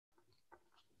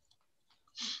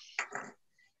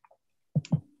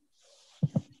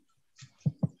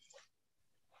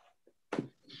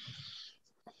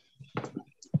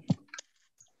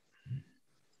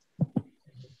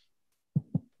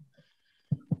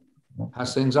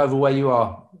How's things over where you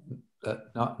are,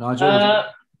 Nigel?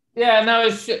 Yeah, no,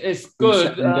 it's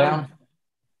good. Settling down?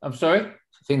 I'm sorry?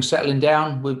 Things settling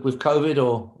down with COVID,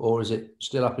 or is it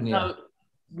still up in the air?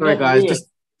 Sorry, guys.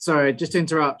 Really. Just to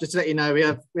interrupt. Just to let you know, we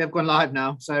have gone live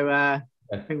now. So I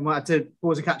think we might have to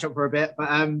pause and catch up for a bit. But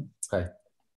Okay.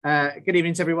 Good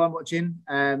evening to everyone watching.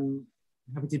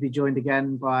 Happy to be joined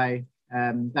again by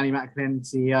Danny Macklin,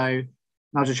 CEO,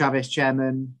 Nigel Travis,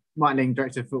 Chairman, Martin Ling,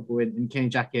 Director of Football, and Kenny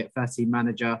Jackett, First Team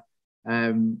Manager.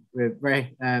 We're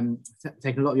very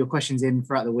taking a lot of your questions in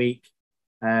throughout the week.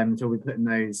 So we'll be putting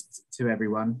those to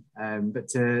everyone. But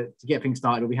to get things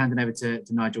started, we'll be handing over to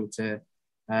Nigel to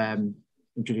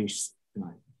introduce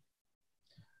tonight.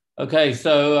 Okay,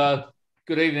 so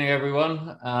good evening,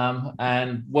 everyone,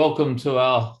 and welcome to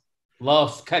our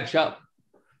last catch-up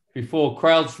before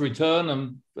crowds return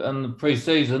and the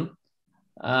pre-season.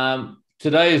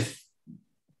 Today is,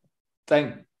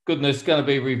 thank goodness, going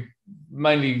to be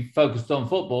mainly focused on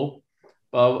football,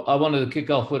 but I wanted to kick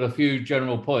off with a few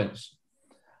general points.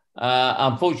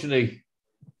 Unfortunately,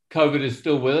 COVID is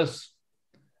still with us.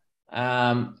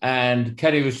 And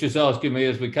Kenny was just asking me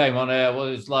as we came on air what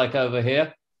it's like over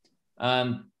here.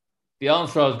 And the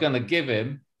answer I was going to give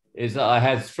him is that I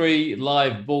had 3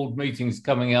 live board meetings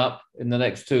coming up in the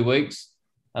next 2 weeks,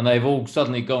 and they've all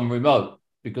suddenly gone remote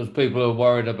because people are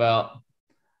worried about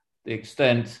the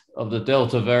extent of the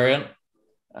Delta variant.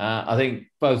 I think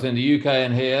both in the UK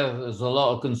and here, there's a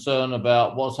lot of concern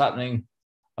about what's happening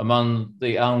among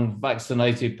the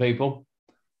unvaccinated people.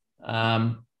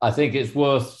 I think it's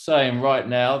worth saying right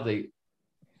now,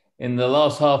 in the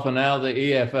last half an hour, the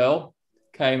EFL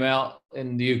came out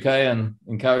in the UK and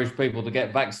encouraged people to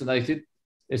get vaccinated.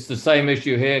 It's the same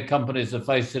issue here. Companies are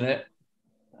facing it.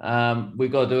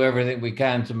 We've got to do everything we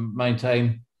can to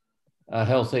maintain a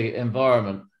healthy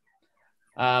environment.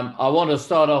 I want to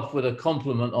start off with a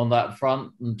compliment on that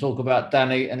front and talk about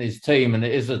Danny and his team, and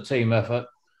it is a team effort,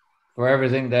 for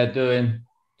everything they're doing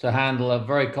to handle a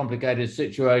very complicated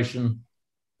situation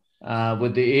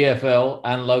with the EFL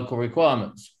and local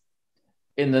requirements.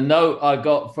 In the note I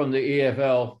got from the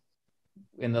EFL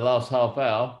in the last half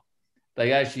hour,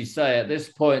 they actually say at this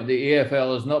point the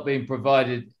EFL has not been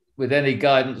provided with any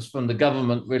guidance from the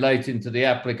government relating to the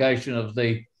application of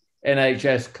the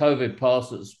NHS COVID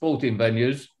pass at sporting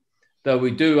venues, though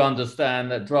we do understand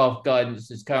that draft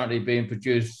guidance is currently being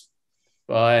produced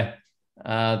by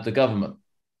the government.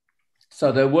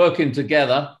 So they're working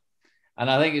together. And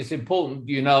I think it's important,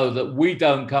 that we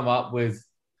don't come up with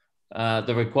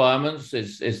the requirements.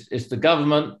 It's the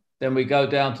government. Then we go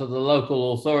down to the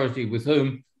local authority with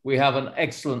whom we have an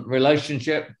excellent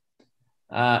relationship.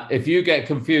 If you get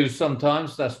confused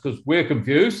sometimes, that's because we're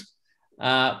confused.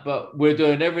 But we're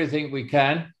doing everything we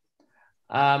can.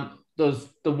 The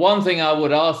one thing I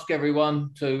would ask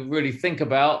everyone to really think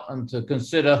about and to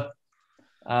consider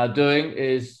doing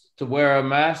is to wear a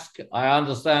mask. I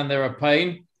understand they're a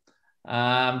pain,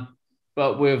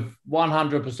 but we're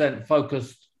 100%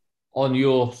 focused on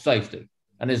your safety.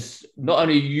 And it's not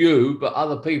only you, but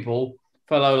other people,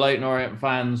 fellow Leyton Orient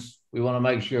fans. We want to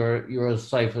make sure you're as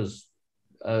safe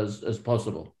as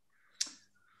possible.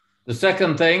 The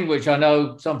second thing, which I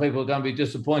know some people are going to be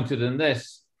disappointed in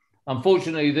this,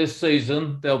 unfortunately this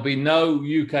season, there'll be no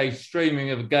UK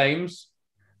streaming of games.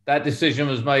 That decision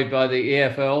was made by the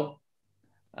EFL.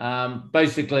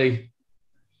 Basically,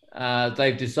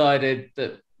 they've decided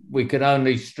that we can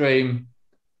only stream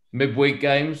midweek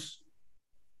games,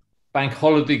 bank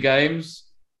holiday games.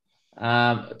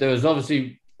 There is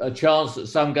obviously a chance that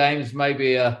some games may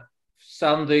be a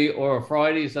Sunday or a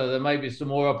Friday, so there may be some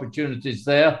more opportunities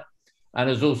there. And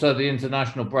there's also the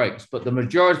international breaks, but the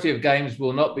majority of games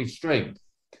will not be streamed.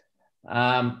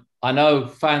 I know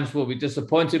fans will be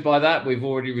disappointed by that. We've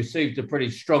already received a pretty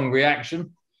strong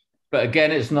reaction, but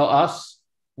again, it's not us.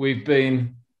 We've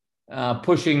been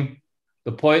pushing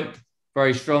the point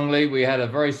very strongly. We had a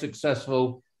very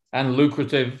successful and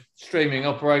lucrative streaming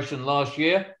operation last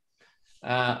year,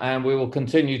 and we will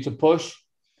continue to push.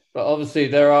 But obviously,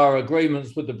 there are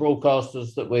agreements with the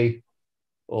broadcasters that we,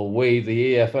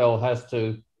 the EFL, has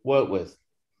to work with.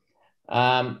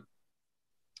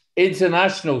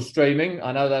 International streaming,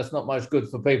 I know that's not much good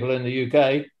for people in the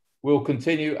UK, will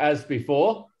continue as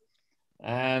before.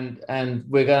 And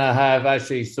we're going to have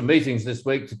actually some meetings this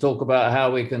week to talk about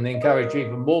how we can encourage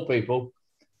even more people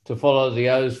to follow the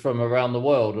O's from around the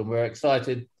world. And we're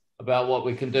excited about what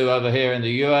we can do over here in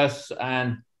the US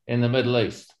and in the Middle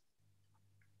East.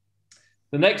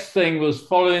 The next thing was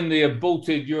following the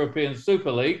aborted European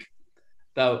Super League,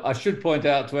 though I should point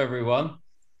out to everyone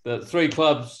that 3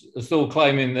 clubs are still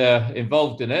claiming they're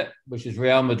involved in it, which is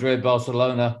Real Madrid,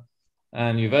 Barcelona,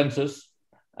 and Juventus.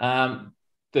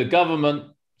 The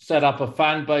government set up a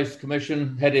fan-based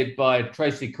commission headed by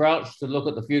Tracy Crouch to look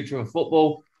at the future of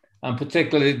football and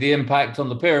particularly the impact on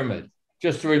the pyramid.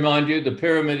 Just to remind you, the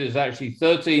pyramid is actually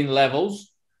 13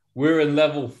 levels. We're in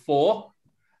level 4,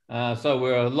 so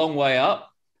we're a long way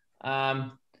up.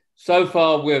 So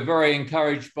far, we're very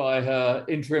encouraged by her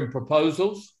interim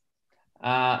proposals.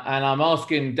 And I'm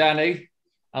asking Danny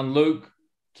and Luke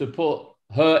to put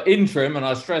her interim, and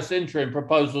I stress interim,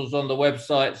 proposals on the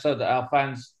website so that our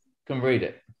fans can read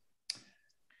it.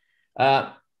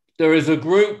 There is a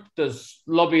group that's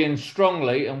lobbying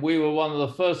strongly, and we were one of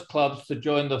the first clubs to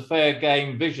join the Fair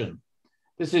Game Vision.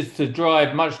 This is to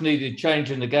drive much needed change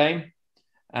in the game.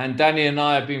 And Danny and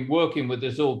I have been working with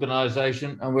this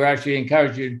organisation, and we're actually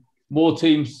encouraging more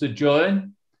teams to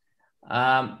join.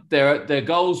 Their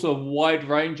goals are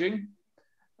wide-ranging,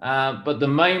 but the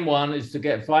main one is to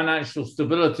get financial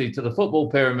stability to the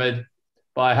football pyramid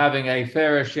by having a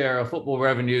fairer share of football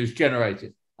revenues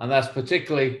generated, and that's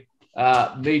particularly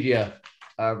media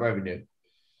revenue.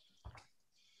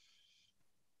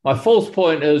 My fourth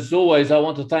point, as always, I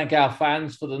want to thank our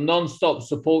fans for the non-stop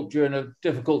support during a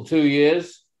difficult 2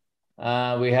 years.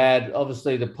 We had,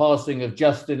 obviously, the passing of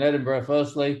Justin Edinburgh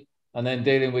firstly, and then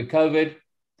dealing with COVID.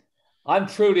 I'm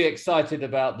truly excited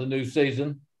about the new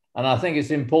season, and I think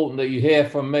it's important that you hear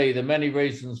from me the many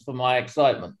reasons for my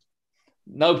excitement.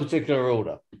 No particular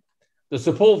order. The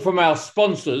support from our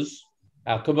sponsors,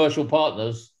 our commercial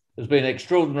partners, has been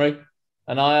extraordinary,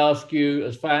 and I ask you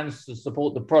as fans to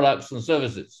support the products and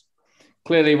services.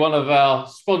 Clearly, one of our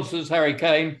sponsors, Harry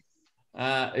Kane,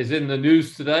 is in the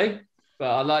news today, but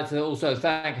I'd like to also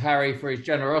thank Harry for his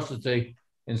generosity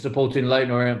in supporting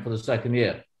Leyton Orient for the second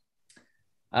year.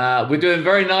 We're doing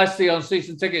very nicely on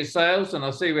season ticket sales, and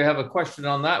I see we have a question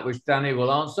on that, which Danny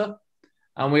will answer.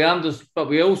 And but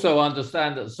we also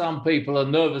understand that some people are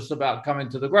nervous about coming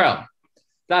to the ground.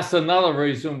 That's another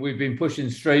reason we've been pushing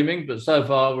streaming, but so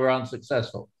far we're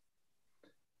unsuccessful.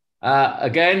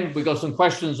 Again, we've got some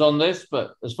questions on this,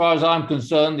 but as far as I'm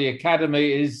concerned, the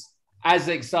academy is as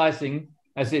exciting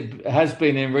as it has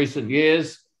been in recent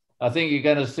years. I think you're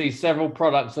going to see several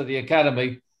products of the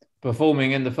academy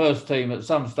performing in the first team at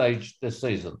some stage this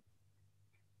season.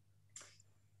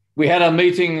 We had a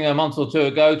meeting a month or two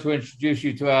ago to introduce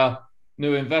you to our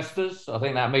new investors. I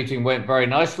think that meeting went very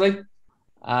nicely.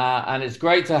 And it's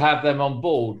great to have them on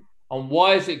board. And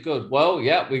why is it good? Well,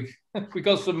 yeah, we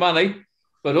got some money,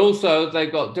 but also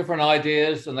they've got different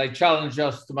ideas and they challenge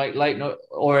us to make Leyton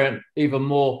Orient even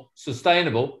more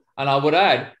sustainable. And I would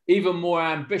add, even more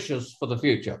ambitious for the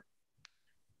future.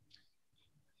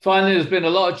 Finally, there's been a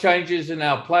lot of changes in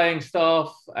our playing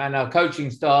staff and our coaching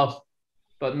staff,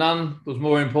 but none was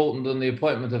more important than the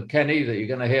appointment of Kenny that you're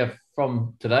going to hear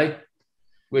from today.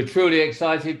 We're truly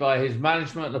excited by his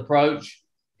management approach,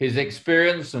 his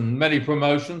experience and many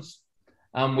promotions,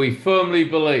 and we firmly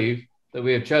believe that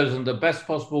we have chosen the best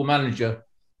possible manager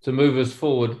to move us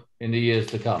forward in the years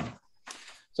to come.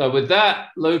 So with that,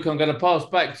 Luke, I'm going to pass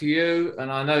back to you,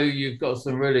 and I know you've got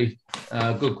some really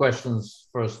good questions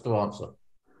for us to answer.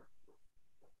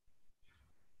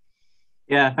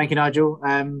 Yeah, thank you, Nigel.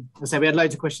 I said we had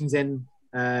loads of questions in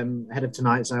ahead of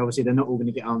tonight, so obviously they're not all going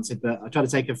to get answered, but I try to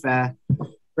take a fair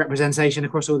representation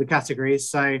across all the categories.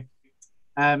 So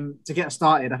to get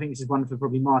started, I think this is one for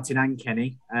probably Martin and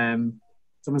Kenny.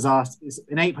 Someone's asked, is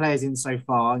in 8 players in so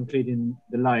far, including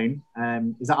the loan,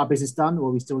 is that our business done, or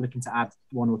are we still looking to add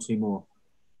 1 or 2 more?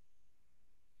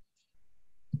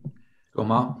 Go on,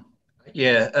 Mark.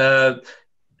 Yeah,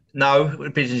 no, the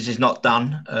business is not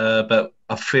done, but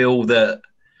I feel that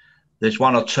there's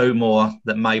 1 or 2 more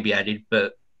that may be added,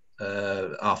 but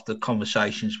after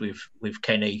conversations with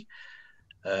Kenny,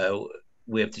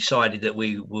 we have decided that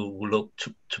we will look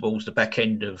towards the back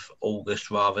end of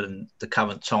August rather than the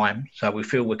current time. So we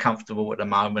feel we're comfortable at the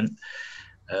moment.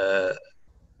 I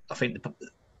think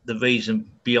the reason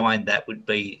behind that would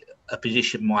be a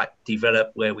position might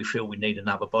develop where we feel we need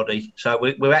another body. So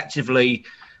we're actively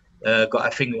got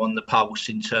a finger on the pulse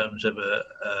in terms of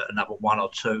another 1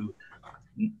 or 2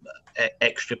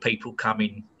 extra people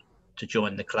coming to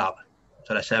join the club.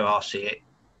 So that's how I see it.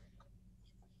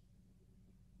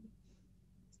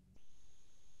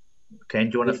 Ken,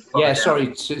 do you want to? Yeah,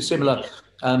 sorry, similar,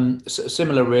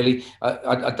 similar really.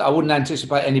 I wouldn't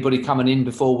anticipate anybody coming in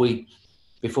before we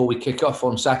kick off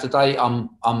on Saturday.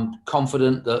 I'm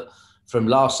confident that from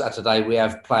last Saturday we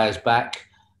have players back,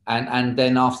 and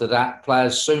then after that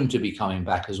players soon to be coming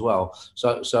back as well.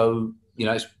 So you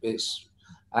know, it's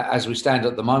as we stand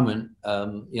at the moment,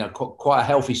 you know, quite a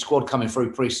healthy squad coming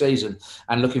through pre-season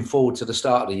and looking forward to the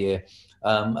start of the year.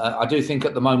 I do think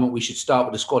at the moment we should start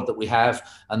with the squad that we have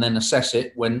and then assess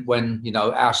it when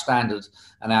our standard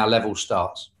and our level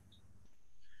starts.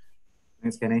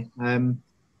 Thanks, Kenny.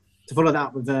 To follow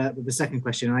that with the second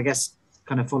question, and I guess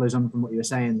kind of follows on from what you were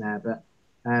saying there, but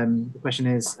the question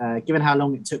is, given how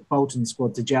long it took Bolton's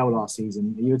squad to gel last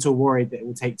season, are you at all worried that it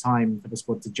will take time for the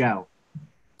squad to gel?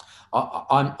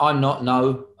 I'm not,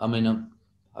 no. I mean,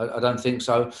 I don't think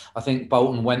so. I think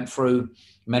Bolton went through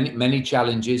many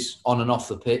challenges on and off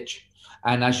the pitch,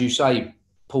 and as you say,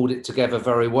 pulled it together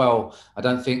very well. I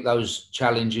don't think those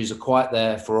challenges are quite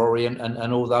there for Orient,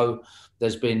 and although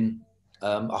there's been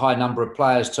a high number of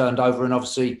players turned over, and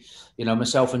obviously,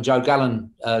 myself and Joe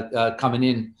Gallen coming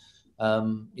in,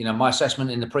 my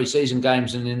assessment in the pre-season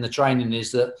games and in the training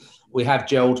is that we have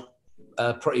gelled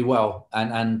pretty well,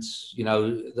 and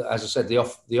as I said,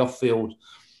 the off-field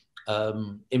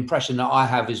impression that I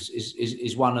have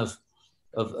is one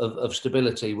of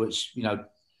stability, which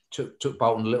took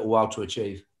Bolton a little while to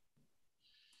achieve.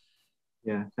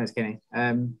 Yeah, thanks, Kenny.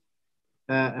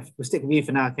 We'll stick with you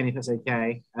for now, Kenny, if that's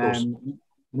okay. And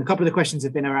a couple of the questions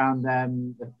have been around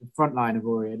the front line of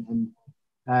Orient, and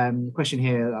the question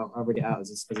here, I'll read it out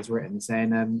as it's written,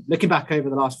 saying, looking back over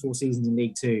the last 4 seasons in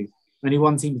League Two, only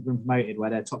one team has been promoted where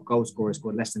their top goal scorer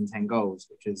scored less than 10 goals,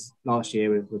 which was last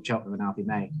year with Cheltenham and Alfie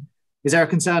May. Is there a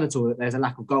concern at all that there's a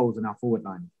lack of goals in our forward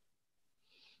line?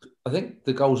 I think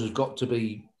the goals have got to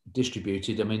be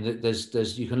distributed. I mean,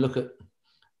 there's you can look at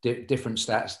different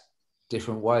stats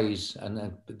different ways,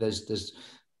 and there's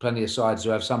plenty of sides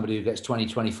who have somebody who gets 20,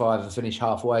 25 and finish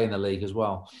halfway in the league as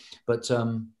well. But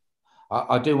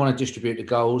I do want to distribute the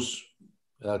goals,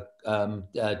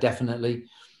 definitely.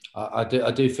 I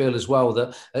do feel as well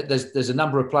that there's a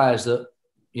number of players that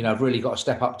have really got to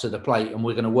step up to the plate, and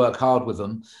we're going to work hard with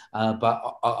them. But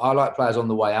I like players on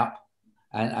the way up,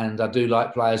 and I do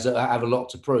like players that have a lot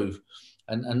to prove.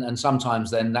 And sometimes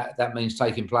then that means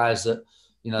taking players that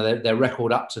their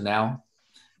record up to now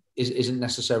isn't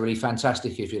necessarily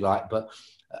fantastic, if you like. But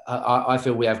I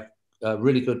feel we have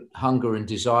really good hunger and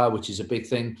desire, which is a big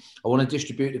thing. I want to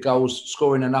distribute the goals.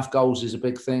 Scoring enough goals is a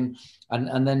big thing.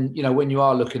 And then, when you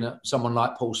are looking at someone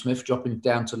like Paul Smith dropping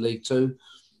down to League Two,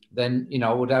 then,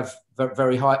 I would have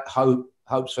very high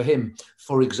hopes for him.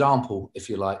 For example, if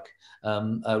you like,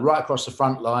 right across the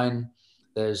front line,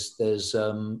 there's 2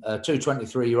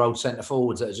 23-year-old centre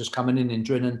forwards that are just coming in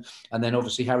Drinnan, and then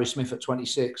obviously Harry Smith at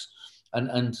 26,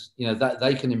 and that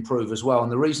they can improve as well.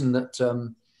 And the reason that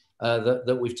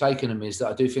that we've taken them is that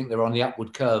I do think they're on the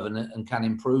upward curve and can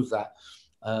improve that.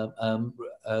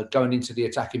 Going into the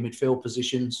attacking midfield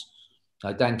positions,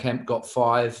 Dan Kemp got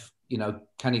 5.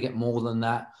 Can he get more than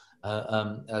that?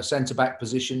 Centre back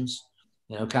positions.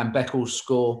 Can Beckles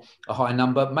score a high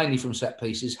number, mainly from set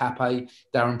pieces? Happe,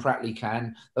 Darren Prattley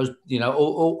can. Those,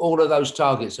 all of those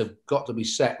targets have got to be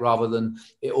set rather than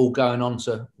it all going on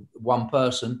to one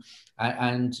person.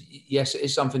 And yes, it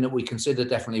is something that we consider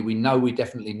definitely. We know we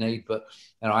definitely need, but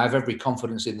I have every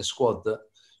confidence in the squad that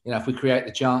if we create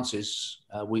the chances,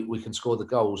 we can score the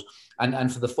goals.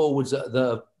 And for the forwards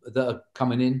that are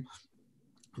coming in,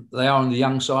 they are on the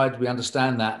young side. We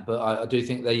understand that, but I do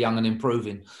think they're young and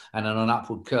improving and on an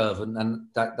upward curve, and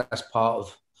that's part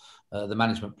of the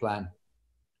management plan.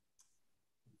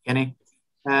 Kenny,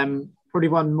 probably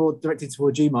one more directed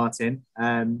towards you, Martin.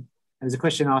 There's a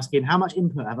question asking, how much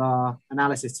input have our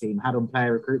analysis team had on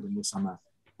player recruitment this summer,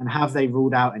 and have they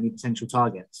ruled out any potential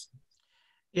targets?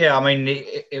 Yeah, I mean,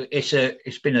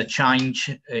 it's been a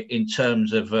change in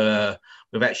terms of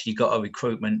we've actually got a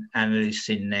recruitment analyst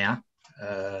in now.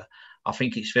 I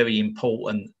think it's very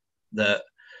important that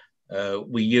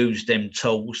we use them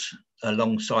tools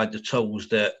alongside the tools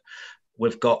that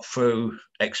we've got through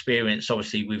experience,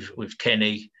 obviously with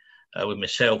Kenny, with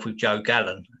myself, with Joe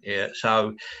Gallen. Yeah,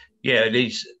 so yeah, it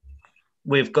is.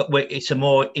 It's a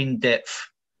more in-depth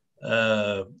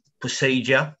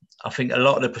procedure. I think a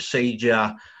lot of the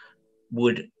procedure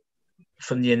would,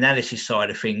 from the analysis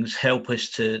side of things, help us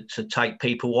to take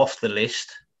people off the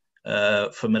list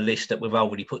from a list that we've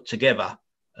already put together,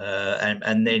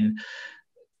 and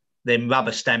then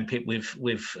rubber stamp it with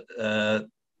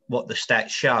what the stats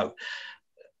show.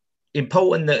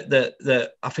 Important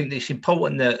that I think it's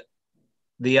important that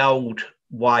the old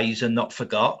ways are not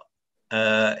forgot,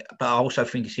 but I also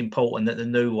think it's important that the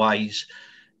new ways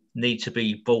need to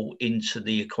be brought into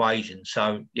the equation.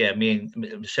 So yeah,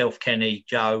 myself, Kenny,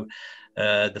 Joe,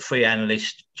 the 3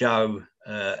 analysts, Joe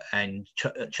and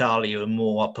Charlie, are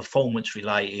more performance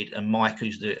related, and Mike,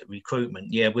 who's the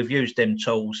recruitment. Yeah, we've used them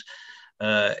tools.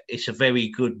 It's a very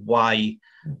good way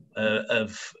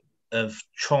of of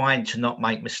trying to not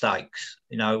make mistakes.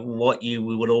 You know, what you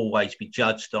would always be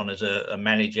judged on as a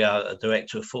manager, a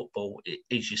director of football,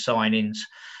 is your signings,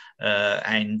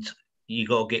 and you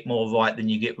got to get more right than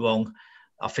you get wrong.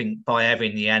 I think by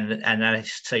having the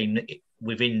analyst team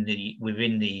within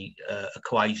the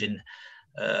equation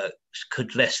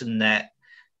could lessen that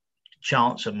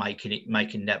chance of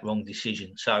making that wrong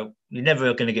decision. So you're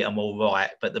never going to get them all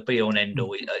right, but the be all and end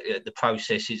all, the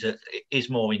process is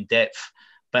more in depth.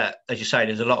 But as you say,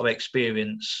 there's a lot of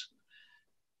experience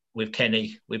with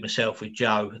Kenny, with myself, with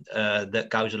Joe, that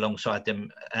goes alongside them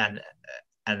and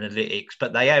analytics.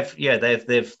 But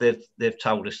they've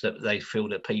told us that they feel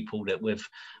that people that we've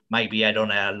maybe had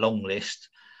on our long list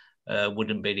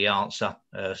wouldn't be the answer.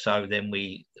 So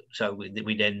we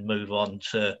then move on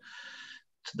to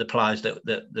the players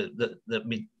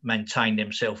that maintain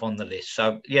themselves on the list.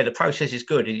 So yeah, the process is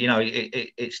good. You know,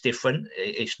 it's different,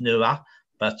 it's newer,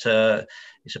 but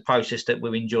it's a process that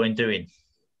we're enjoying doing.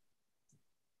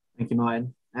 Thank you,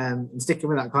 Martin. And sticking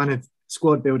with that kind of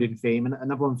squad building theme, and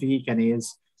another one for you, Kenny,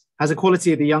 is: has the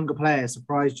quality of the younger players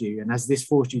surprised you, and has this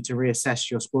forced you to reassess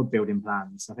your squad building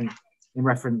plans? I think in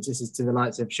reference, this is to the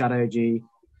likes of Shadoji,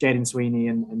 Jaden Sweeney,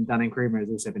 and Dan Nkrumah has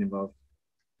also been involved.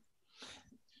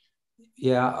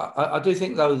 Yeah, I do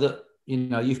think, though, that, you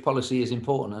know, youth policy is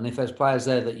important. And if there's players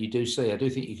there that you do see, I do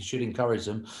think you should encourage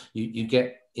them. You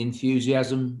get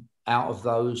enthusiasm out of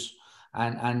those,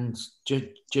 and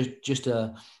just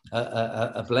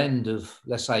a blend of,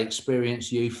 let's say,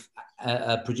 experienced youth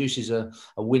produces a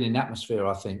winning atmosphere,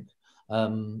 I think.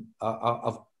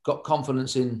 I've got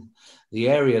confidence in the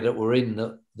area that we're in,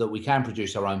 that we can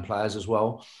produce our own players as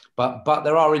well. But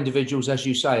there are individuals, as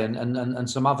you say, and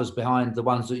some others behind the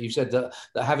ones that you've said that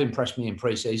have impressed me in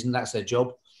pre-season. That's their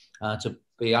job, to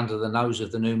be under the nose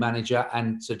of the new manager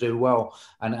and to do well.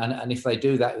 And if they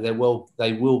do that, they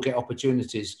will get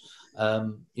opportunities.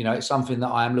 You know, it's something that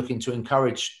I am looking to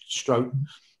encourage,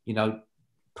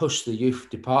 push the youth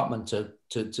department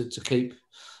to keep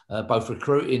both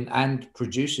recruiting and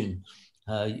producing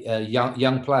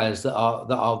young players that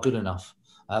are good enough.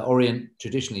 Orient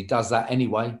traditionally does that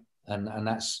anyway, and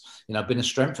that's, you know, been a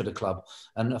strength for the club.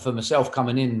 And for myself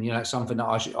coming in, you know, it's something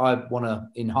that I want to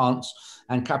enhance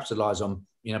and capitalise on,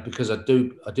 you know, because I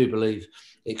do believe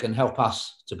it can help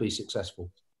us to be successful.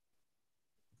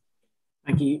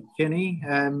 Thank you, Kenny.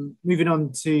 Moving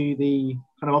on to the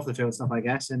kind of off the field stuff, I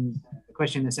guess, and a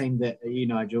question that's aimed at you,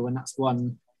 Nigel, and that's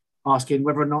one asking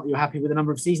whether or not you're happy with the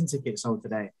number of season tickets sold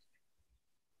today.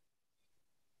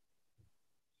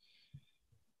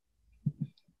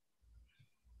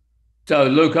 So,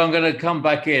 Luke, I'm going to come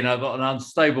back in. I've got an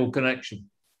unstable connection.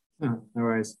 Oh, no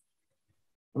worries.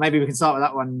 Well, maybe we can start with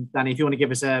that one, Danny, if you want to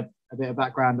give us a bit of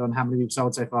background on how many we've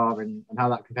sold so far and how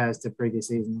that compares to previous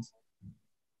seasons.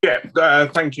 Yeah,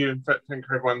 thank you. Thank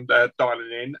you, everyone,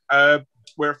 dialing in.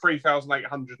 We're at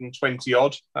 3,820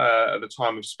 odd at the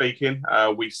time of speaking.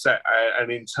 We set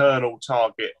an internal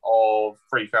target of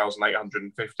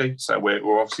 3,850. So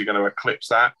we're obviously going to eclipse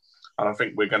that. And I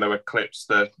think we're going to eclipse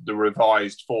the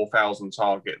revised 4,000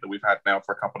 target that we've had now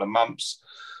for a couple of months.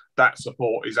 That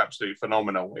support is absolutely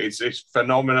phenomenal. It's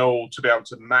phenomenal to be able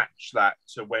to match that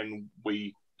to when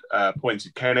we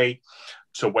appointed Kenny,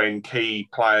 to when key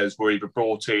players were either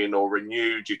brought in or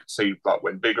renewed. You could see, like,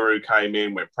 when Bigaroo came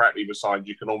in, when Pratley was signed,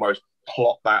 you can almost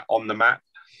plot that on the map,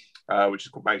 which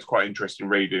makes quite interesting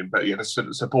reading. But yeah,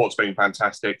 the support's been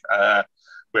fantastic.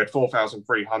 We had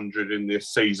 4,300 in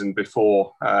this season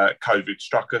before COVID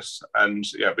struck us, and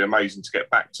yeah, it'd be amazing to get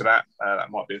back to that.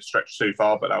 That might be a stretch too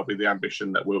far, but that'll be the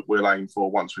ambition that we'll aim for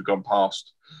once we've gone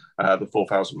past the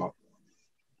 4,000 mark.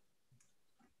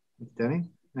 Danny,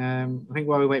 I think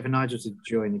while we wait for Nigel to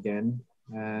join again,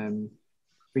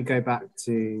 if we go back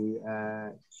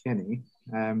to Kenny.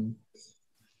 And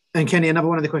Kenny, another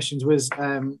one of the questions was,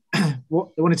 I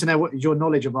wanted to know what is your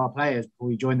knowledge of our players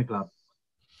before you joined the club?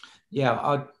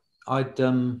 Yeah, I'd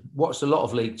watched a lot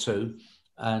of League Two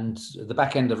and the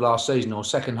back end of last season, or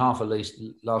second half at least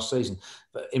last season.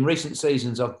 But in recent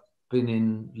seasons, I've been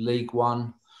in League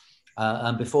One,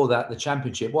 and before that, the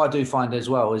Championship. What I do find as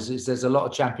well is there's a lot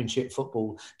of Championship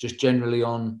football just generally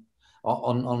on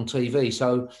TV.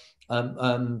 So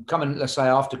coming, let's say,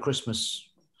 after Christmas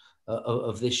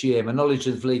of this year, my knowledge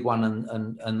of League One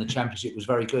and the Championship was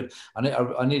very good.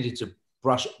 I needed to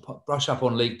brush up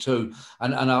on League Two,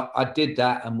 and I did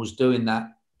that and was doing that,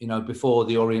 you know, before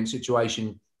the Orient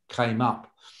situation came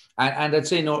up, and I'd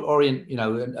seen Orient, you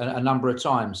know, a number of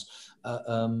times.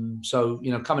 So,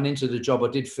 you know, coming into the job, I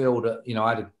did feel that, you know,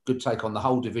 I had a good take on the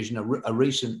whole division. A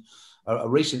recent a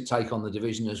recent take on the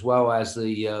division, as well as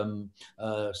the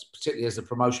particularly as the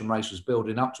promotion race was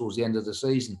building up towards the end of the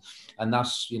season, and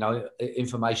thus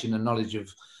information and knowledge of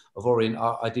Orient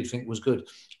I did think was good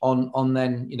on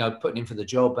then putting in for the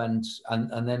job and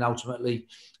then ultimately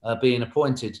being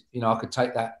appointed. I could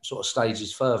take that sort of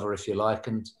stages further, if you like,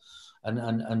 and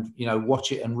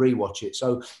watch it and rewatch it.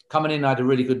 So coming in, I had a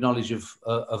really good knowledge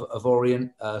of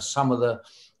Orient. Some of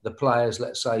the players,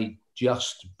 let's say,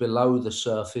 just below the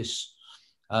surface,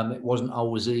 it wasn't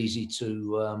always easy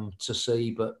to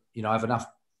see, but I have enough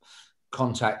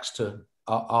contacts to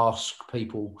ask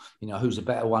people, who's the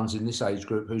better ones in this age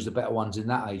group, who's the better ones in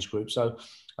that age group. So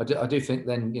I do think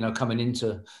then, coming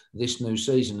into this new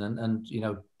season and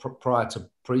prior to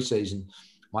pre-season,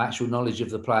 my actual knowledge of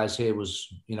the players here was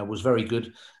very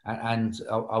good, and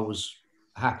I was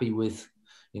happy with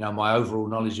my overall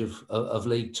knowledge of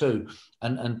League Two,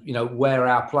 and where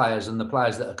our players and the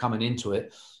players that are coming into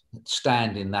it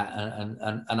stand in that,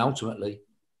 and ultimately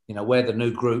where the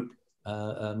new group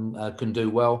can do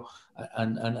well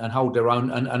and hold their own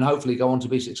and hopefully go on to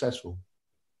be successful.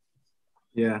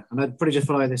 Yeah, and I'd probably just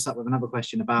follow this up with another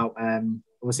question about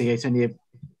obviously it's only a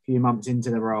few months into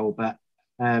the role, but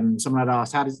someone had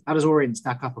asked, how does Orient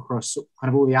stack up across kind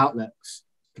of all the outlets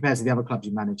compared to the other clubs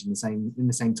you manage in the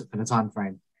same kind of time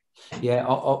frame? Yeah,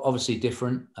 obviously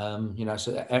different.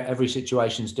 So every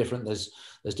situation is different. There's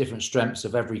different strengths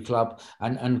of every club,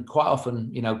 and quite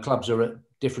often, clubs are at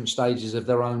different stages of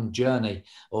their own journey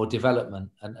or development.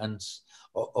 And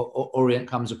Orient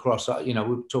comes across. We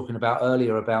were talking about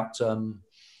earlier about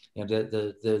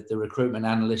the recruitment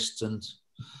analysts and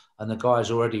the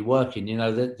guys already working.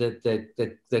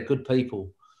 They're good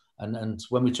people, and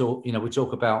when we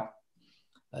talk about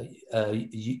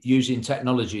using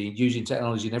technology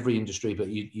in every industry, but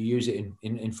you use it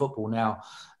in football now.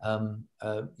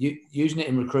 Using it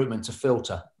in recruitment to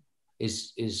filter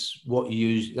is what you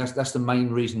use. That's the main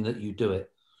reason that you do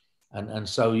it. And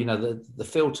so the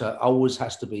filter always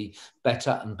has to be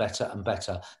better and better and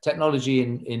better. Technology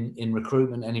in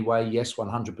recruitment anyway, yes,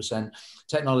 100%.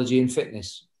 Technology in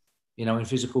fitness, in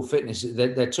physical fitness,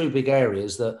 they're two big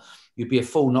areas that you'd be a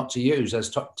fool not to use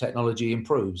as technology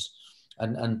improves.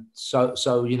 And so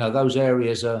those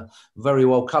areas are very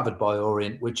well covered by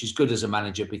Orient, which is good as a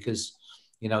manager, because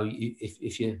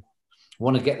if you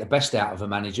want to get the best out of a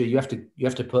manager, you have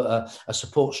to put a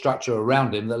support structure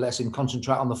around him that lets him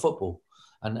concentrate on the football.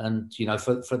 And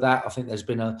for that, I think there's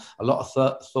been a lot of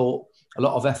thought, a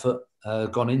lot of effort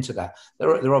gone into that.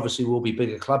 There obviously will be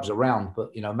bigger clubs around,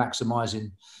 but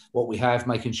maximising what we have,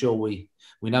 making sure we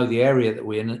know the area that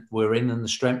we're in and the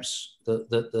strengths that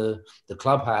the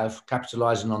club have,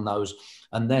 capitalising on those,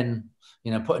 and then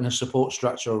putting a support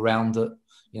structure around that.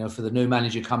 For the new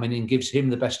manager coming in, gives him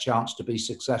the best chance to be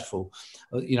successful.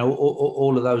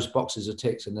 All of those boxes are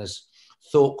ticked, and there's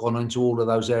thought gone into all of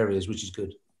those areas, which is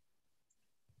good.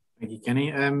 Thank you,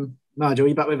 Kenny. Nigel, are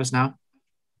you back with us now?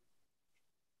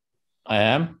 I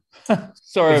am.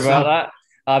 Sorry about that.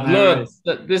 I've learned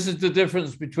that this is the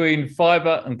difference between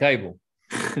fibre and cable.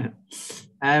 The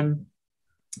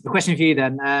question for you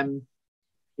then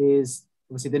is,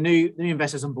 obviously the new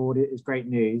investors on board is great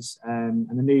news, and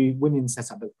the new women's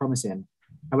setup looks promising.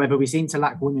 However, we seem to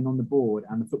lack women on the board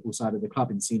and the football side of the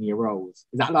club in senior roles.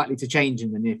 Is that likely to change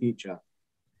in the near future?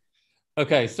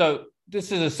 Okay, so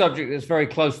this is a subject that's very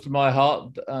close to my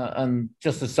heart, and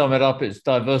just to sum it up, it's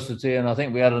diversity, and I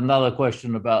think we had another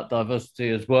question about diversity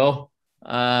as well.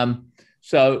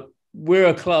 So we're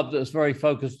a club that's very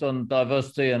focused on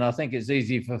diversity, and I think it's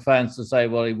easy for fans to say,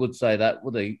 well, he would say that,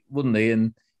 wouldn't he,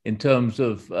 in terms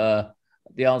of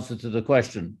the answer to the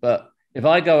question. But if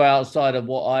I go outside of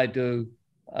what I do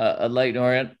at Leyton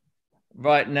Orient,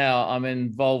 right now I'm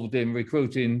involved in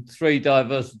recruiting 3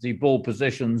 diversity board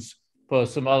positions for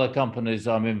some other companies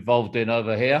I'm involved in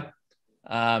over here.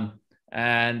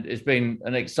 And it's been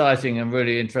an exciting and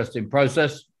really interesting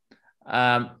process.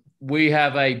 We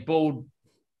have a board,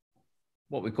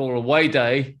 what we call away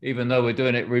day, even though we're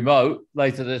doing it remote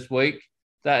later this week.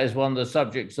 That is one of the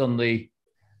subjects on the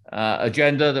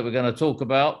agenda that we're going to talk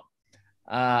about.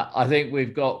 I think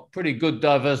we've got pretty good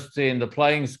diversity in the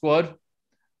playing squad.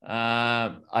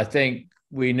 I think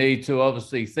we need to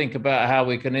obviously think about how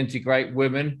we can integrate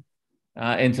women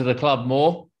into the club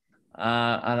more.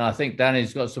 And I think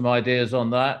Danny's got some ideas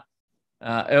on that.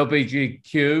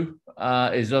 LBGQ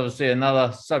is obviously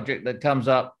another subject that comes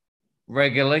up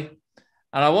regularly.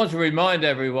 And I want to remind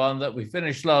everyone that we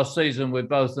finished last season with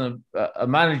both a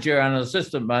manager and an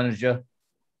assistant manager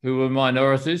who were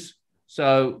minorities.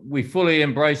 So we fully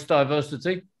embrace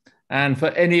diversity. And for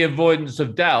any avoidance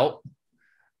of doubt,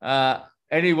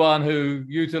 anyone who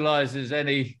utilizes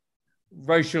any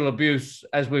racial abuse,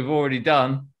 as we've already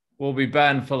done, will be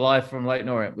banned for life from Leyton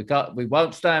Orient. We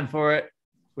won't stand for it.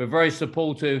 We're very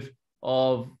supportive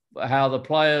of how the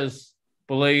players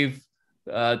believe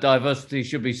diversity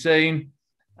should be seen.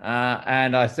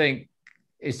 And I think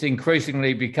it's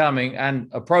increasingly becoming, and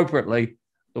appropriately,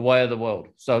 the way of the world.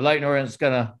 So Leyton Orient's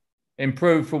going to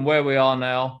improve from where we are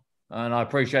now. And I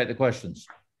appreciate the questions.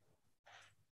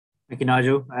 Thank you,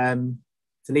 Nigel. To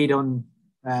lead on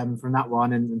from that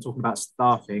one and talking about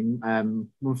staffing,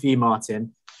 one for you,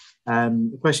 Martin.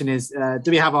 The question is,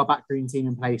 do we have our backroom team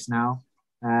in place now?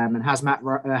 And has Matt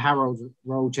Harrold's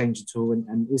role changed at all?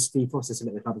 And is Steve Foster still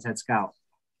at the club as head scout?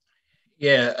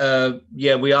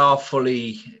 Yeah, we are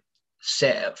fully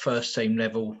set at first team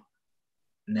level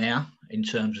now in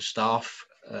terms of staff.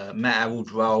 Matt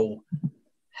Harrold's role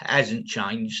hasn't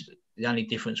changed. The only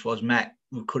difference was Matt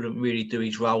couldn't really do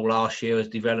his role last year as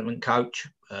development coach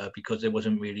because there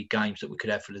wasn't really games that we could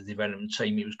have for the development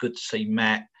team. It was good to see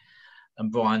Matt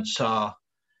and Brian Sarr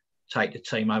take the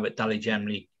team over at Dulwich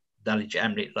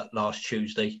Hamlet last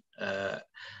Tuesday.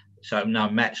 So no,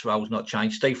 Matt's role's not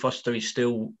changed. Steve Foster is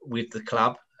still with the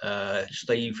club.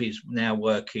 Steve is now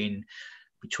working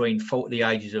between the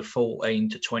ages of 14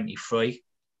 to 23.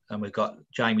 And we've got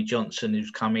Jamie Johnson,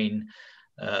 who's come in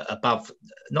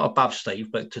not above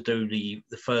Steve, but to do the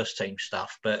first team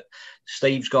stuff. But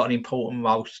Steve's got an important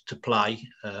role to play.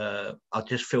 I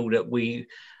just feel that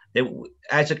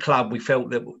as a club, we felt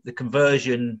that the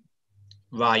conversion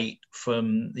rate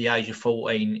from the age of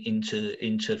 14 into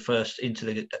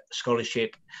the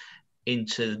scholarship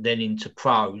into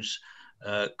pros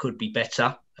could be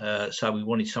better. So we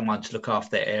wanted someone to look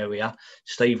after that area.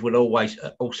 Steve will always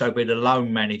also be the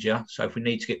loan manager. So if we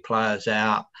need to get players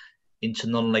out into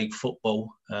non-league football,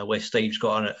 where Steve's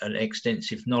got an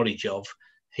extensive knowledge of,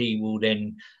 he will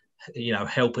then,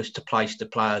 help us to place the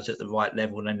players at the right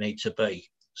level they need to be.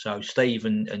 So Steve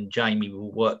and Jamie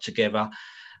will work together.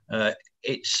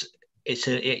 It's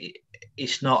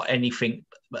not anything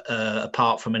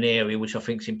apart from an area which I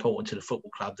think is important to the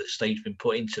football club that Steve's been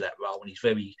put into that role, and he's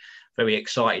very, very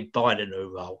excited by the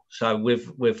new role. So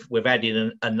we've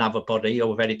added another body,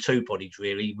 or we've added two bodies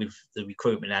really, with the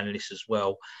recruitment analyst as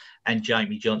well, and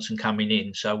Jamie Johnson coming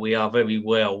in. So we are very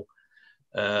well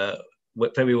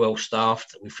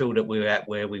staffed. We feel that we're at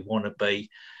where we want to be.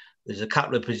 There's a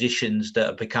couple of positions that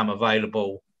have become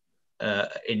available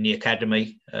in the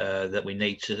academy that we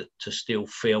need to still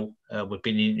fill. We've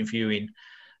been interviewing,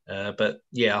 but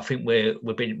yeah, I think we're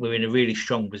in a really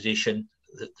strong position.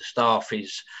 The staff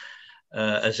is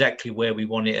exactly where we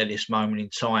want it at this moment in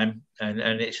time,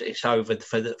 and it's over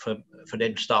for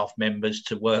them staff members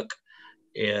to work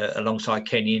alongside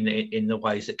Kenny in the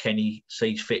ways that Kenny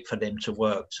sees fit for them to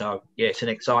work. So yeah, it's an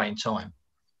exciting time.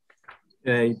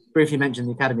 You briefly mentioned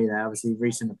the academy there. Obviously,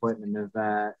 recent appointment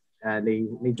of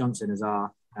Lee Johnson as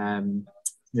our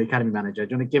new academy manager.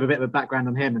 Do you want to give a bit of a background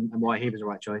on him and why he was the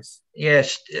right choice?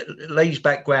 Yes, Lee's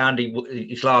background,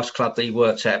 his last club that he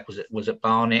worked at was at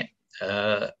Barnet.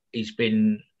 He's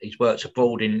worked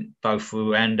abroad in both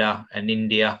Rwanda and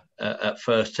India at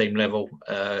first team level.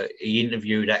 He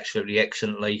interviewed absolutely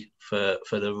excellently for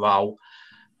the role.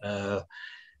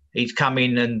 He's come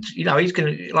in, and he's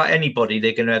going to, like anybody,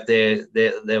 they're going to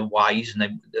have their ways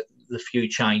and the few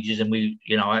changes. And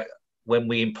when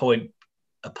we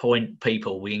appoint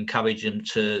people, we encourage them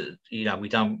to, we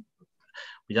don't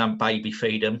baby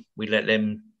feed them. We let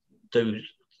them do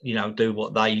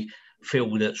what they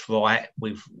feel that's right.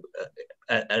 With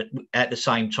at the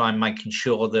same time making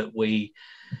sure that we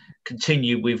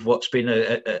continue with what's been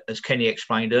as Kenny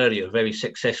explained earlier, a very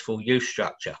successful youth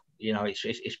structure.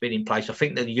 It's been in place. I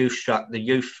think that the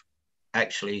youth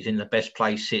actually is in the best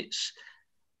place it's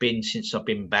been since I've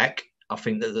been back. I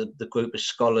think that the group of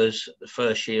scholars, the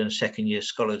first year and second year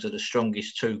scholars, are the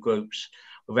strongest two groups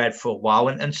we've had for a while.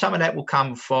 And some of that will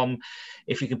come from,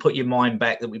 if you can put your mind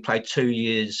back, that we played 2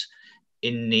 years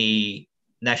in the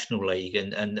National League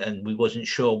and we wasn't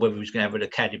sure whether we was going to have an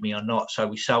academy or not. So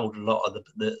we sold a lot of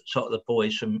the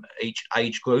boys from each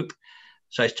age group.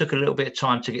 So it took a little bit of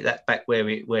time to get that back where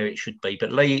it should be.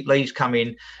 But Lee's come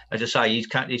in, as I say, he's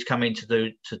come in to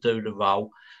do the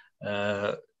role.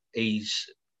 He's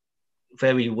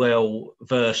very well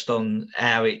versed on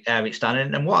how it's done.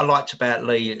 And what I liked about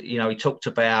Lee, he talked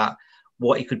about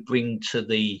what he could bring to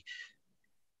the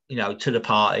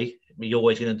party. You're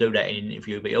always going to do that in an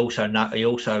interview, but he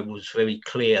also was very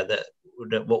clear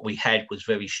that what we had was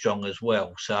very strong as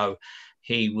well. So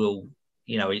he will,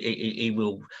 he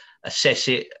will assess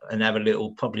it and have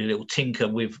probably a little tinker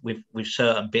with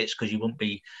certain bits, because you wouldn't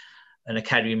be an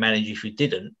academy manager if you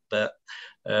didn't. But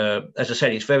as I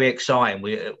said, it's very exciting.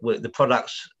 The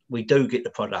products we do get the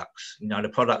products. You know, the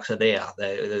products are there.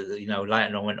 They're you know,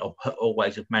 Leyton Orient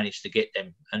always have managed to get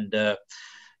them. And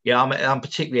yeah, I'm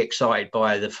particularly excited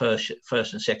by the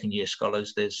first and second year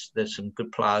scholars. There's some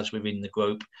good players within the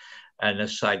group, and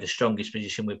as I say, the strongest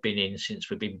position we've been in since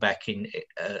we've been back in.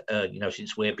 You know,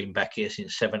 since we've been back here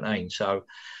since 17. So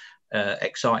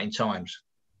exciting times.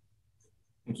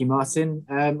 Thank you, Martin.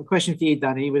 A question for you,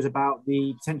 Danny, was about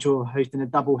the potential of hosting a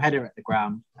double header at the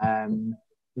ground.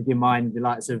 With your mind, the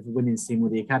likes of the women's team or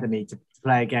the academy to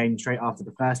play a game straight after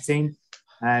the first team.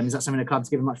 Is that something the club's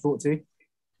given much thought to?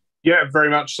 Yeah, very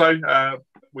much so.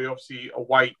 We obviously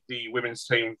await the women's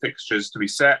team fixtures to be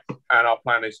set, and our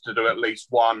plan is to do at least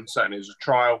one, certainly as a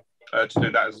trial, to do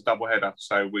that as a double header.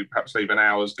 So we perhaps leave an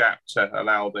hour's gap to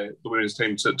allow the women's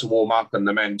team to warm up and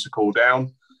the men to cool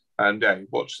down. And yeah,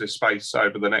 watch this space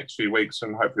over the next few weeks,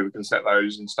 and hopefully we can set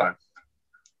those in stone.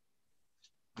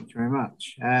 Thank you very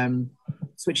much.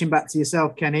 Switching back to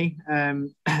yourself, Kenny,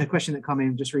 a question that came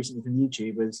in just recently from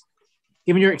YouTube was,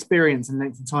 given your experience and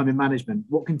length of time in management,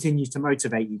 what continues to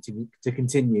motivate you to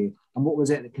continue? And what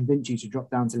was it that convinced you to drop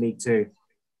down to League Two?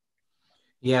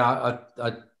 Yeah,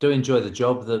 I do enjoy the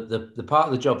job. The part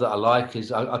of the job that I like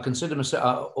is I consider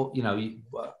myself, I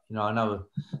know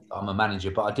I'm a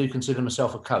manager, but I do consider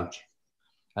myself a coach.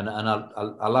 And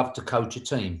I love to coach a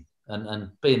team.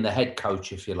 And being the head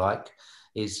coach, if you like,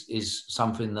 is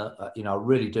something that, I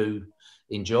really do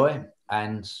enjoy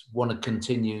and want to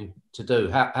continue to do.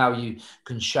 How you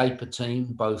can shape a team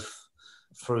both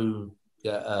through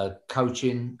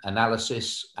coaching,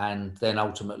 analysis, and then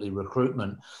ultimately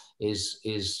recruitment is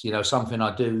something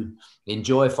I do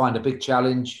enjoy, find a big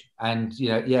challenge, and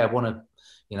want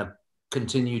to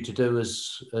continue to do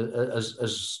as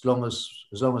long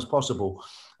as possible.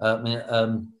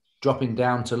 Dropping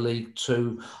down to League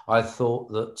Two, I thought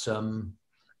that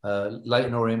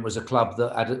Leyton Orient was a club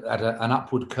that had an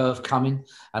upward curve coming,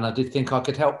 and I did think I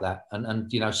could help that.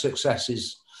 And success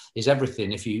is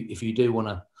everything if you do want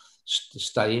to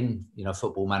stay in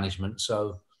football management.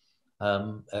 So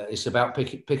it's about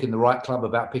picking the right club,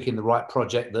 about picking the right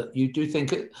project that you do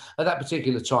think at that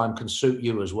particular time can suit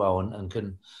you as well, and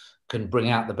can bring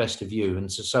out the best of you.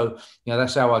 And so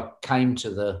that's how I came to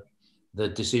the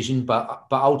decision. But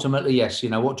ultimately, yes,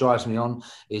 what drives me on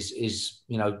is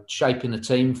shaping a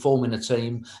team, forming a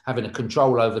team, having a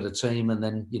control over the team, and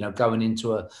then going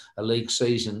into a league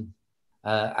season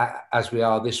as we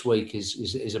are this week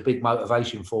is a big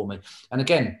motivation for me. And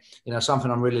again,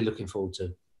 something I'm really looking forward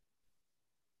to.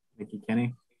 Thank you,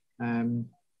 Kenny.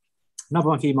 Another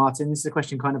one for you, Martin. This is a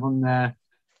question kind of on the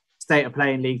state of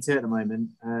play in League Two at the moment.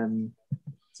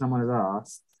 Someone has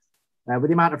asked, with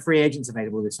the amount of free agents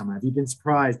available this summer, have you been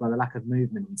surprised by the lack of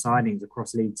movement and signings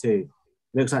across League Two?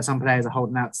 It looks like some players are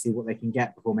holding out to see what they can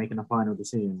get before making a final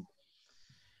decision.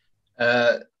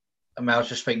 I was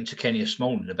just speaking to Kenny this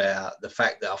morning about the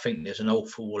fact that I think there's an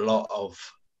awful lot of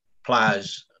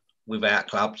players without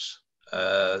clubs.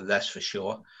 That's for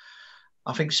sure.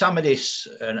 I think some of this,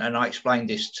 and I explained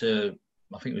this to,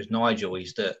 I think it was Nigel,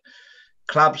 is that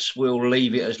clubs will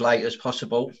leave it as late as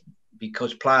possible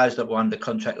because players that were under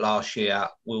contract last year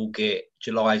will get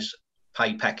July's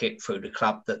pay packet through the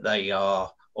club that they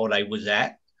are or they was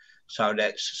at. So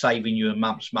that's saving you a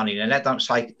month's money. And that don't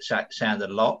sound a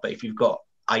lot, but if you've got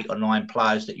 8 or 9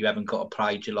 players that you haven't got to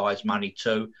pay July's money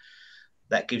to,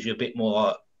 that gives you a bit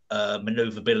more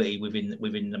manoeuvrability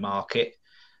within the market.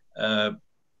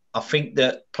 I think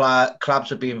that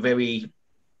clubs are being very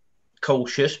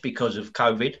cautious because of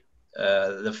COVID.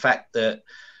 The fact that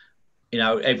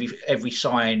every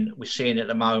sign we're seeing at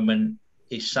the moment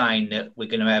is saying that we're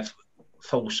going to have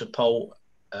full support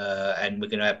and we're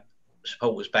going to have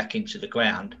supporters back into the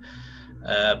ground.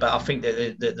 But I think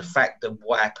that the fact that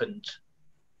what happened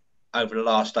over the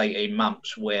last 18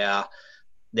 months, where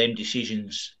them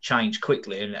decisions changed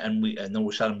quickly, and all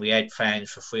of a sudden we had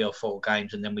fans for 3 or 4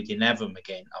 games, and then we didn't have them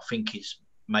again, I think is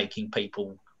making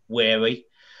people wary.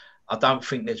 I don't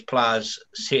think there's players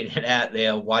sitting out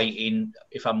there waiting,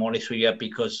 if I'm honest with you,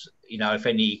 because if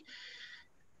any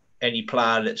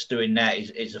player that's doing that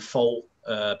is a fault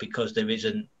because there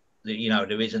isn't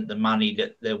the money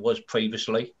that there was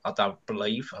previously. I don't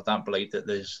believe that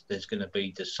there's going to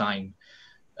be the same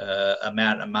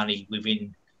amount of money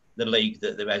within the league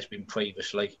that there has been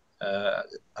previously. I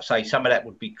say some of that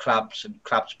would be clubs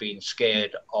being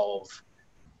scared of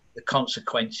the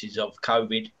consequences of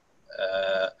COVID.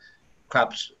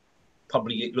 Clubs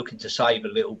probably looking to save a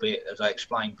little bit, as I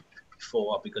explained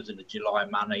before, because of the July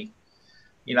money.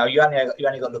 You only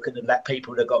got to look at the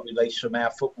people that got released from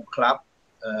our football club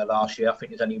last year. I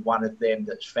think there's only one of them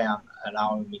that's found an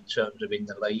home in terms of in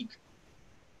the league,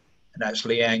 and that's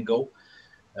Lee Angle.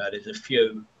 There's a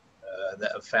few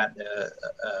that have found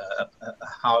a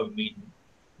home in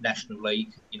National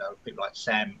League. You know, people like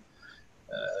Sam,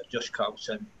 Josh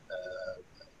Colson,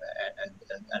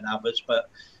 and others. But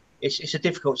it's a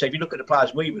difficult. So if you look at the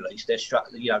players we released,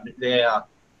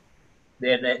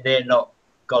 they're not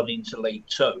gone into League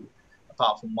Two,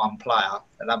 apart from one player,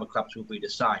 and other clubs will be the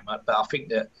same. But I think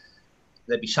that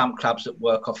there'll be some clubs that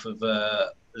work off of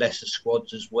lesser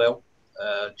squads as well.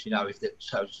 If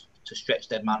to stretch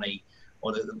their money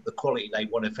or the quality they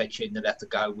want to fetch in, they'd have to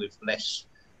go with less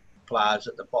players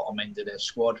at the bottom end of their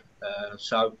squad.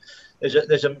 So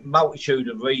there's a multitude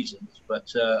of reasons,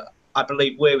 but I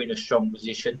believe we're in a strong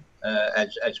position,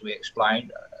 as we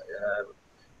explained.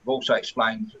 We've also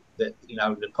explained that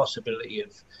the possibility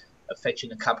of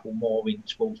fetching a couple more in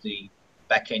towards the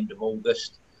back end of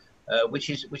August, which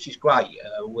is great.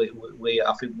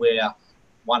 I think we're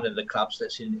one of the clubs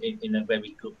that's in a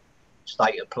very good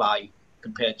state of play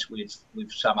compared to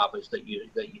with some others that you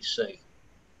see.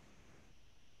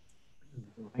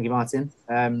 Thank you, Martin.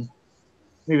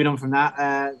 Moving on from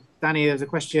that, Danny, there's a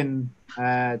question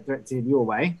directed your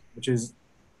way, which is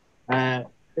a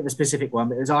bit of a specific one,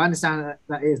 but as I understand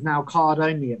that it is now card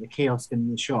only at the kiosk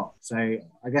and the shop. So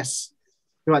I guess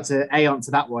we'd like to A,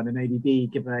 answer that one, and maybe B,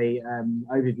 give a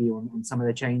overview on some of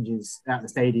the changes at the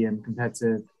stadium compared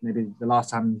to maybe the last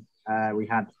time we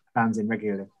had fans in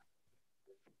regularly.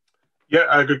 Yeah,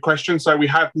 a good question. So we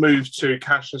have moved to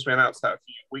cash, as we announced that a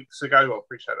few weeks ago. I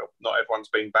appreciate that not everyone's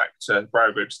been back to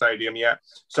Borough Group Stadium yet.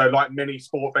 So like many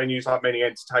sport venues, like many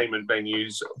entertainment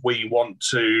venues, we want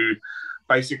to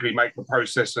basically make the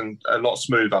process a lot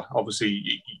smoother.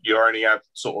 Obviously, you only have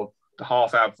sort of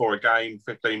half hour before a game,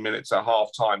 15 minutes at half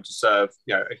time to serve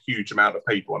a huge amount of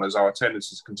people. And as our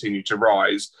attendances continue to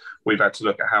rise, we've had to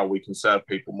look at how we can serve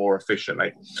people more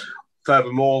efficiently.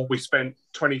 Furthermore, we spent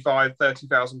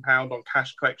 £25,000-30,000 on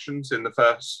cash collections in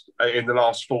the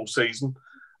last full season,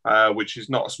 which is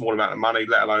not a small amount of money,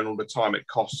 let alone all the time it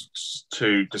costs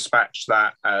to dispatch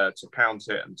that, to count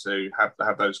it, and to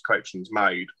have those collections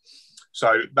made.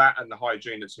 So that and the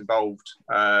hygiene that's involved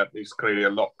is clearly a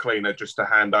lot cleaner just to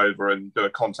hand over and do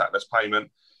a contactless payment,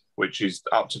 which is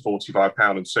up to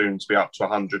 £45 and soon to be up to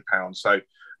 £100. So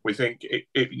we think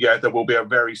there will be a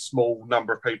very small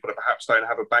number of people that perhaps don't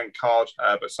have a bank card,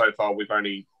 but so far we've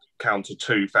only counted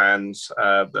 2 fans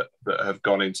that have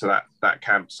gone into that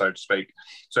camp, so to speak.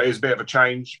 So it is a bit of a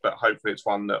change, but hopefully it's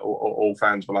one that all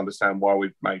fans will understand why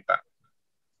we've made that.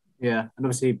 Yeah, and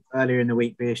obviously earlier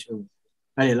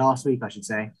last week, I should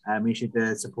say, we issued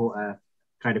the supporter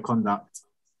code of conduct.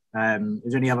 Is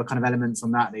there any other kind of elements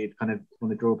on that you'd kind of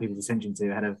want to draw people's attention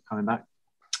to ahead of coming back?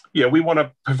 Yeah, we want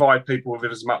to provide people with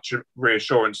as much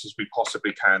reassurance as we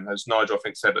possibly can. As Nigel, I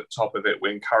think, said at the top of it,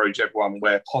 we encourage everyone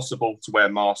where possible to wear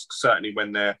masks, certainly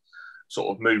when they're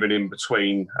sort of moving in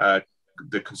between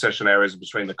the concession areas and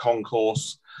between the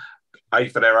concourse, A,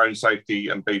 for their own safety,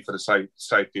 and B, for the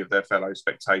safety of their fellow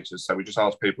spectators. So we just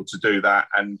ask people to do that.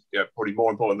 And probably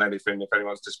more important than anything, if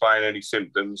anyone's displaying any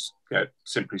symptoms,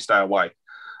 simply stay away.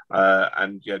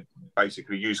 And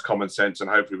basically use common sense, and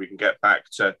hopefully we can get back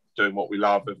to doing what we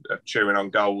love of cheering on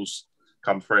goals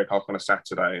come 3 o'clock on a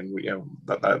Saturday. And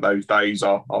those days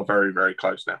are very, very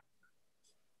close now.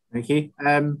 Thank you.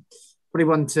 Probably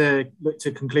one to look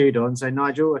to conclude on. So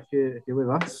Nigel, if you're with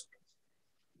us.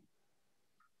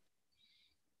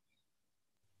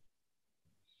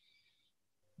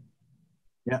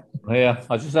 Yeah.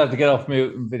 I just had to get off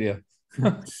mute and video.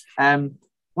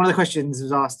 One of the questions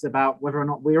was asked about whether or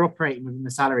not we're operating within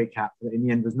the salary cap that in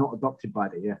the end was not adopted by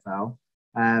the EFL,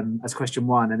 as question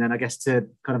one. And then I guess to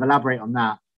kind of elaborate on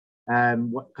that,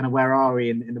 where are we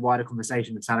in the wider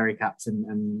conversation of salary caps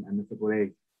and the Football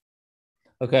League?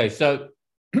 Okay, so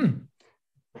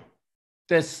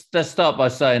let's start by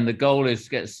saying the goal is to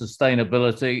get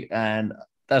sustainability, and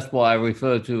that's what I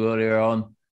referred to earlier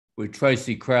on with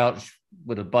Tracy Crouch,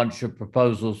 with a bunch of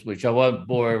proposals, which I won't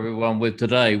bore everyone with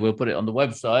today. We'll put it on the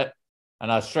website.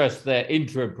 And I stress they're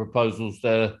interim proposals.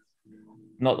 They're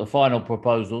not the final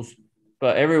proposals.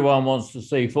 But everyone wants to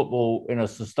see football in a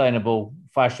sustainable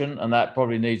fashion, and that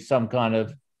probably needs some kind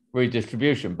of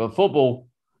redistribution. But football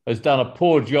has done a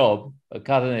poor job at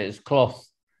cutting its cloth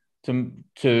to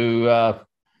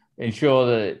ensure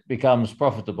that it becomes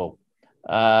profitable.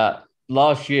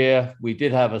 Last year, we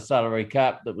did have a salary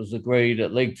cap that was agreed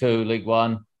at League Two, League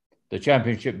One. The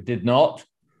Championship did not,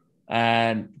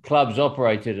 and clubs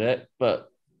operated it. But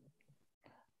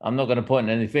I'm not going to point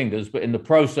any fingers, but in the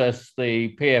process,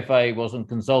 the PFA wasn't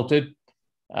consulted.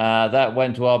 That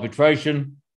went to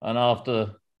arbitration, and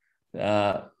after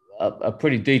a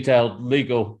pretty detailed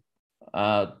legal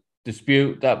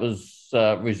dispute that was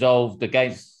resolved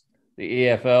against the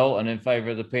EFL and in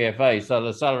favour of the PFA. So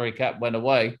the salary cap went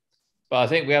away. But I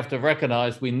think we have to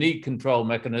recognise we need control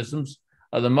mechanisms.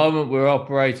 At the moment, we're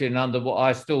operating under what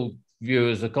I still view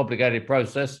as a complicated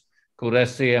process called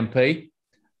SCMP.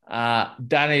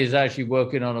 Danny is actually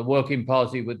working on a working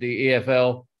party with the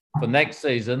EFL for next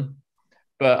season.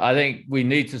 But I think we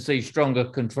need to see stronger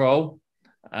control.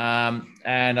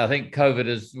 And I think COVID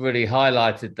has really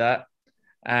highlighted that.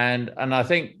 And I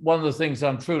think one of the things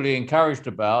I'm truly encouraged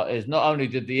about is not only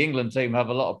did the England team have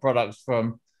a lot of products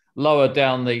from lower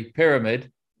down the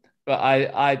pyramid, but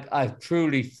I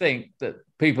truly think that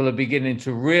people are beginning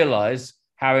to realize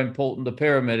how important the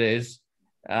pyramid is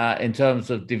in terms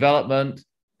of development.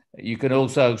 You can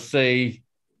also see,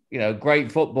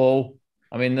 great football.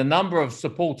 I mean, the number of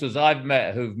supporters I've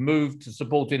met who've moved to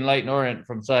supporting Leyton Orient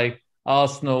from, say,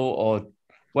 Arsenal or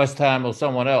West Ham or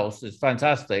someone else is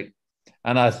fantastic.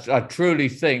 And I truly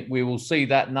think we will see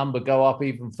that number go up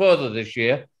even further this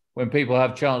year when people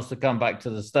have a chance to come back to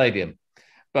the stadium.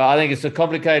 But I think it's a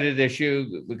complicated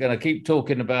issue. We're going to keep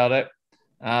talking about it.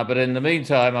 But in the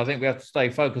meantime, I think we have to stay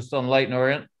focused on Leyton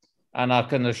Orient. And I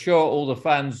can assure all the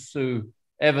fans who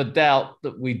ever doubt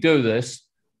that we do this,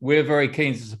 we're very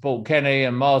keen to support Kenny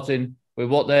and Martin with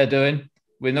what they're doing.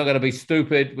 We're not going to be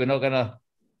stupid. We're not going to,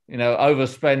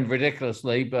 overspend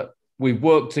ridiculously. But we've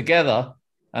worked together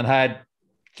and had,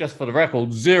 just for the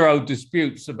record, 0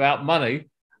 disputes about money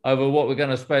over what we're going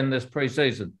to spend this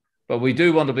pre-season. But we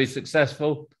do want to be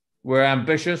successful. We're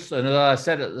ambitious. And as I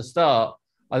said at the start,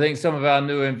 I think some of our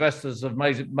new investors have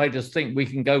made us think we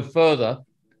can go further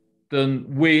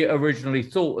than we originally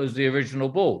thought as the original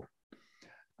board.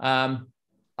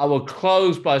 I will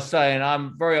close by saying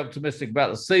I'm very optimistic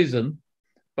about the season,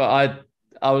 but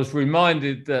I was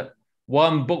reminded that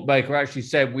one bookmaker actually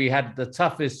said we had the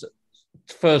toughest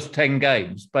first 10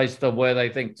 games based on where they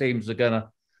think teams are going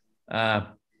to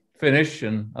finish.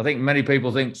 And I think many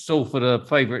people think Salford are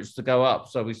favourites to go up.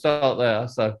 So we start there.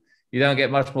 So you don't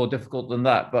get much more difficult than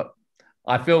that. But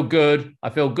I feel good. I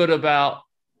feel good about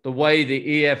the way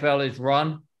the EFL is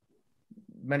run.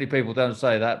 Many people don't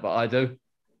say that, but I do.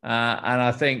 And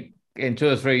I think in 2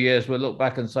 or 3 years, we'll look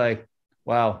back and say,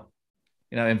 wow,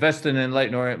 investing in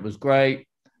Leyton Orient was great.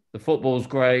 The football's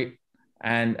great.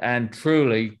 And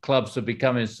truly, clubs are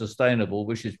becoming sustainable,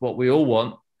 which is what we all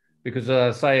want. Because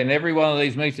as I say in every one of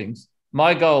these meetings,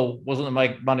 my goal wasn't to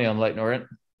make money on Leyton Orient.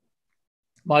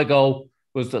 My goal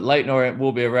was that Leyton Orient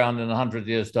will be around in 100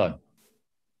 years' time.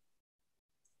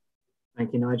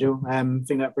 Thank you, Nigel. I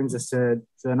think that brings us to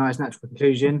a nice natural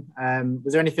conclusion.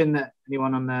 Was there anything that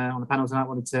anyone on the panel tonight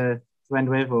wanted to end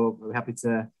with, or are we happy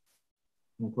to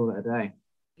call it a day?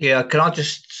 Yeah, can I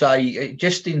just say,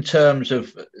 just in terms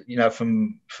of,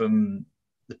 from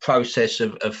the process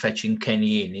of fetching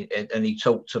Kenny in, and he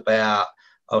talked about,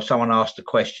 someone asked a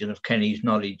question of Kenny's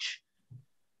knowledge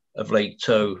of League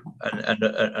Two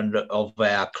and of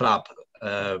our club.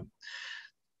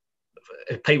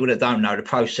 People that don't know, the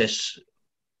process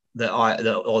that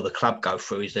the club go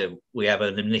through is that we have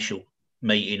an initial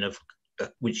meeting of,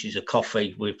 which is a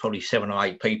coffee with probably 7 or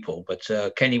 8 people. But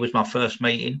Kenny was my first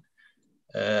meeting.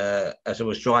 As I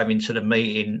was driving to the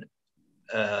meeting,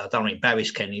 I don't want to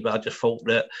embarrass Kenny, but I just thought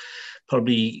that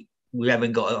probably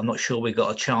I'm not sure we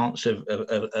got a chance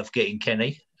of getting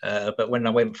Kenny. But when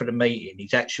I went for the meeting,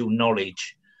 his actual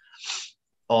knowledge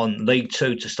on League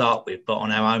Two to start with, but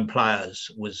on our own players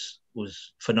was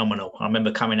phenomenal. I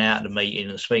remember coming out of the meeting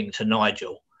and speaking to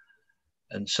Nigel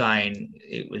and saying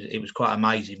it was quite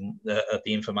amazing the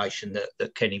information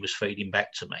that Kenny was feeding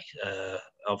back to me.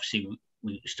 Obviously,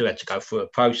 we still had to go through a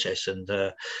process, and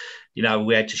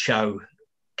we had to show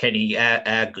Kenny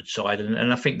our good side.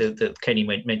 And I think that Kenny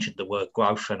mentioned the word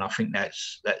growth, and I think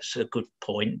that's a good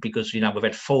point, because we've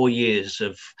had 4 years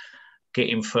of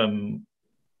getting from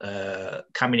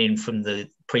coming in from the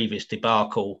previous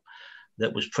debacle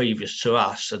that was previous to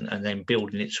us, and then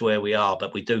building it to where we are.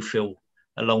 But we do feel,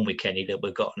 along with Kenny, that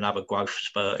we've got another growth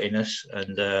spurt in us,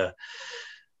 and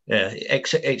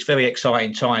it's very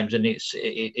exciting times, and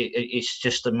it's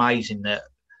just amazing that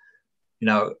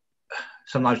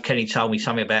sometimes Kenny told me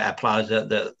something about our players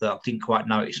that I didn't quite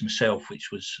notice myself,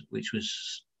 which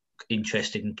was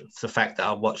interesting. The fact that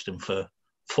I watched them for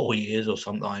 4 years or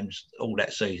sometimes all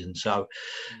that season. So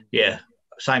yeah,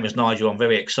 same as Nigel, I'm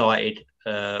very excited.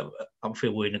 I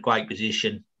feel we're in a great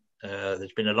position.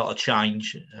 There's been a lot of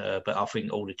change, but I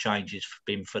think all the changes have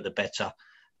been for the better.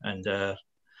 And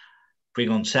bring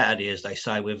on Saturday, as they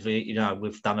say.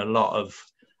 We've done a lot of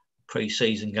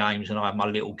pre-season games, and I have my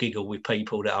little giggle with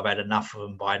people that I've had enough of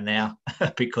them by now,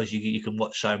 because you can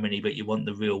watch so many, but you want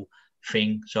the real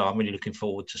thing. So I'm really looking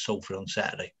forward to Salford on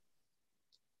Saturday.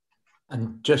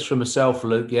 And just for myself,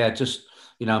 Luke, just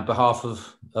on behalf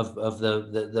of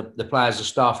the players, the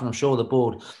staff, and I'm sure the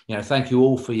board, thank you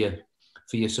all for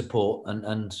your support,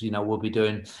 and we'll be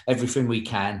doing everything we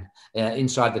can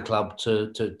inside the club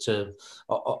to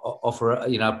offer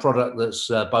a product that's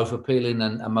both appealing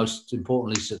and most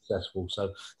importantly successful.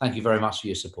 So thank you very much for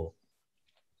your support.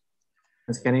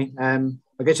 Thanks, Kenny.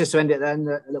 I guess just to end it then,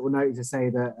 a little note to say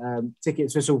that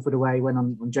tickets for Salford away went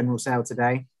on general sale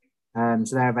today.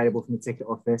 So they're available from the ticket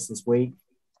office this week.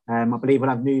 I believe we'll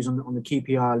have news on the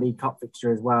QPR League Cup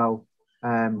fixture as well.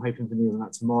 Hoping for news on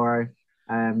that tomorrow.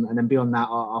 And then beyond that,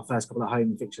 our first couple of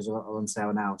home fixtures are on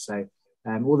sale now. So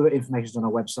all the information is on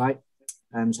our website.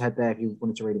 So head there if you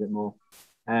wanted to read a bit more.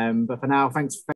 But for now, thanks.